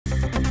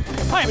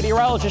Hi, I'm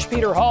meteorologist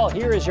Peter Hall.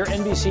 Here is your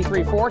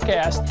NBC3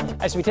 forecast.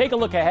 As we take a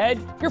look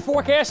ahead, your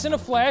forecast in a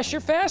flash,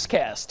 your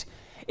Fastcast.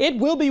 It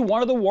will be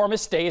one of the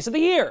warmest days of the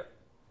year.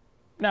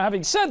 Now,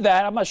 having said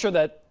that, I'm not sure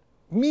that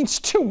means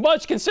too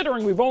much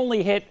considering we've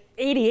only hit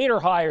 88 or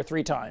higher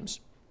 3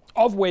 times,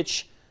 of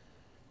which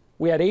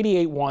we had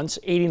 88 once,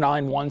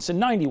 89 once, and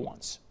 90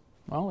 once.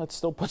 Well, that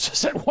still puts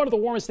us at one of the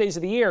warmest days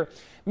of the year.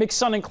 Mixed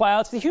sun and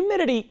clouds. The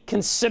humidity,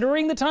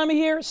 considering the time of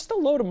year, is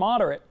still low to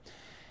moderate.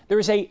 There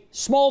is a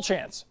small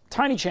chance,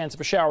 tiny chance of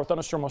a shower or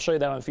thunderstorm. I'll show you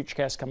that on the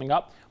Futurecast coming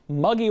up.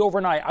 Muggy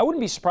overnight. I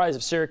wouldn't be surprised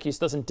if Syracuse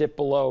doesn't dip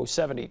below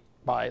 70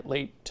 by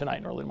late tonight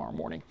and early tomorrow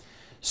morning.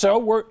 So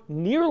we're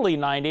nearly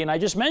 90, and I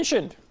just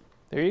mentioned,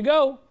 there you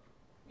go,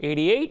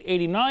 88,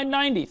 89,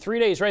 90, 3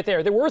 days right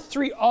there. There were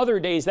 3 other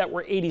days that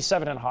were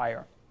 87 and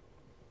higher.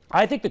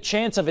 I think the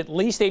chance of at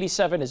least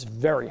 87 is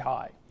very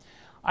high.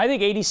 I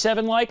think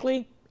 87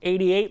 likely,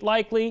 88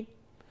 likely,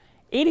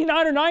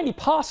 89 or 90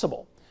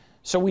 possible.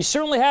 So we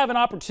certainly have an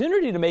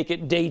opportunity to make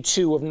it day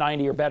 2 of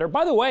 90 or better.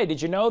 By the way,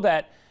 did you know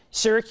that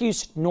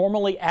Syracuse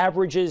normally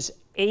averages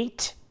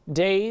 8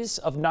 days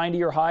of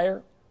 90 or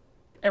higher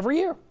every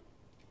year?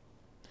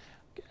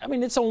 I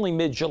mean, it's only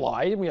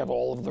mid-July, and we have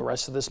all of the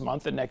rest of this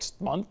month and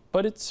next month,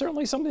 but it's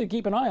certainly something to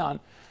keep an eye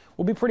on.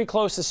 We'll be pretty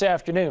close this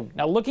afternoon.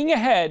 Now, looking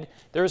ahead,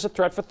 there is a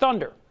threat for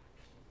thunder.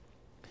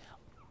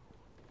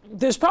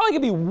 There's probably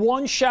going to be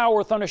one shower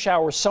or thunder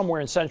shower somewhere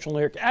in central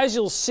New York. As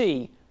you'll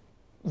see,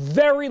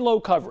 very low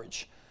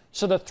coverage.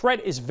 So the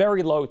threat is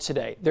very low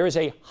today. There is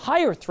a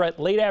higher threat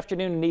late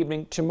afternoon and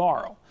evening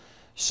tomorrow.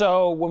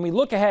 So when we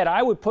look ahead,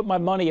 I would put my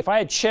money, if I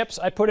had chips,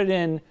 I'd put it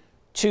in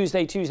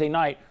Tuesday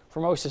night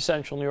for most of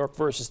central New York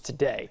versus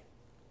today.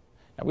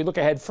 Now we look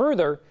ahead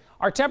further,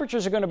 our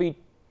temperatures are going to be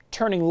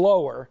turning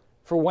lower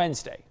for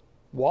Wednesday.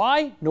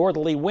 Why?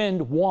 Northerly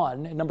wind,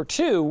 1. And number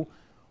 2,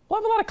 we'll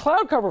have a lot of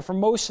cloud cover for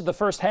most of the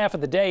first half of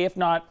the day, if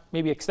not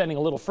maybe extending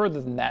a little further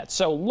than that.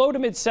 So low to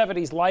mid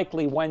 70s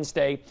likely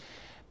Wednesday,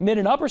 mid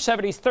and upper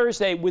 70s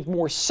Thursday with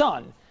more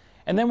sun.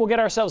 And then we'll get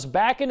ourselves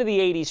back into the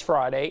 80s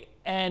Friday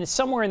and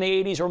somewhere in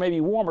the 80s or maybe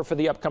warmer for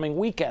the upcoming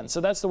weekend.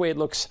 So that's the way it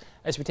looks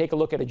as we take a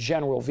look at a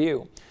general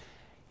view.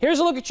 Here's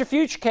a look at your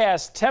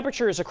Futurecast.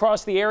 Temperatures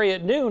across the area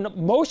at noon,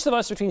 most of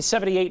us between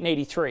 78 and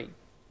 83.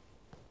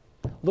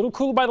 A little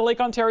cooler by the Lake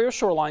Ontario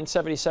shoreline,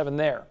 77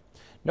 there.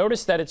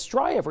 Notice that it's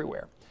dry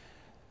everywhere.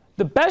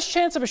 The best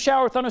chance of a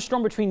shower or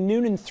thunderstorm between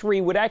noon and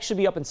 3 would actually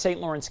be up in St.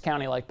 Lawrence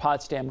County like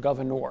Potsdam,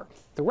 Gouverneur.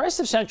 The rest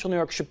of central New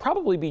York should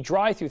probably be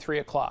dry through 3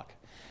 o'clock.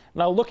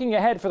 Now looking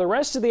ahead for the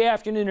rest of the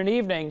afternoon and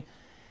evening,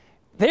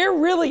 there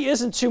really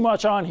isn't too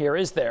much on here,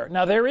 is there?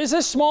 Now there is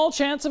a small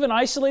chance of an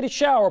isolated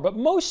shower, but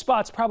most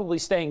spots probably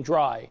staying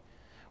dry.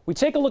 We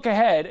take a look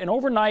ahead, and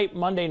overnight,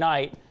 Monday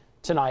night,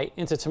 tonight,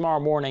 into tomorrow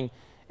morning,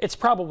 it's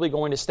probably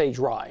going to stay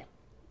dry.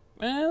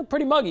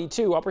 Pretty muggy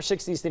too, upper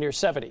 60s to near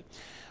 70.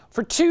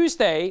 For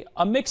Tuesday,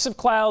 a mix of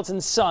clouds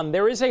and sun.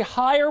 There is a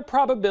higher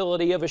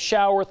probability of a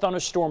shower or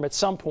thunderstorm at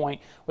some point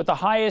with the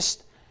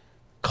highest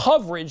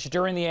coverage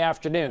during the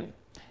afternoon.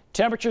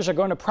 Temperatures are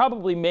going to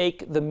probably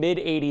make the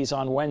mid-80s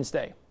on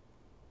Wednesday.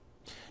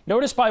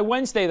 Notice by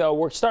Wednesday, though,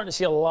 we're starting to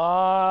see a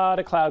lot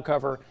of cloud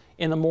cover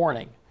in the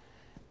morning.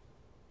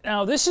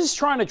 Now, this is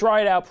trying to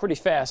dry it out pretty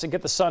fast and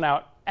get the sun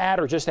out at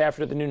or just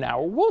after the noon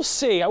hour. We'll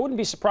see. I wouldn't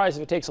be surprised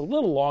if it takes a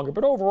little longer,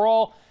 but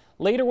overall,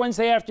 later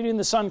Wednesday afternoon,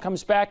 the sun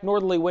comes back.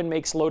 Northerly wind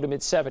makes low to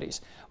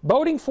mid-70s.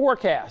 Boating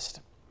forecast.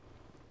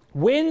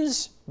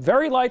 Winds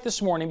very light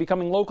this morning,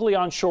 becoming locally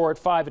onshore at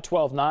 5 to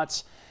 12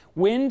 knots.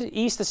 Wind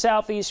east to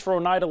southeast for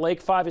Oneida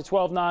Lake, 5 to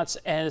 12 knots,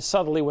 and a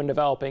southerly wind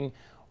developing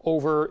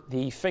over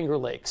the Finger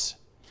Lakes.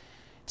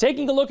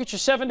 Taking a look at your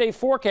 7-day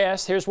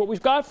forecast, here's what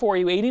we've got for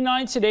you.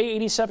 89 today,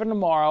 87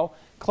 tomorrow.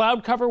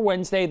 Cloud cover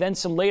Wednesday, then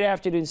some late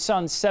afternoon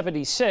sun,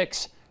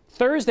 76.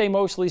 Thursday,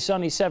 mostly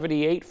sunny,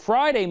 78.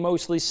 Friday,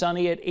 mostly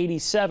sunny at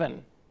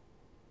 87.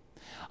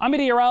 I'm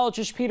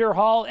meteorologist Peter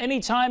Hall.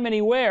 Anytime,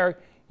 anywhere,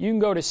 you can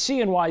go to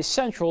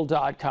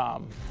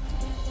cnycentral.com.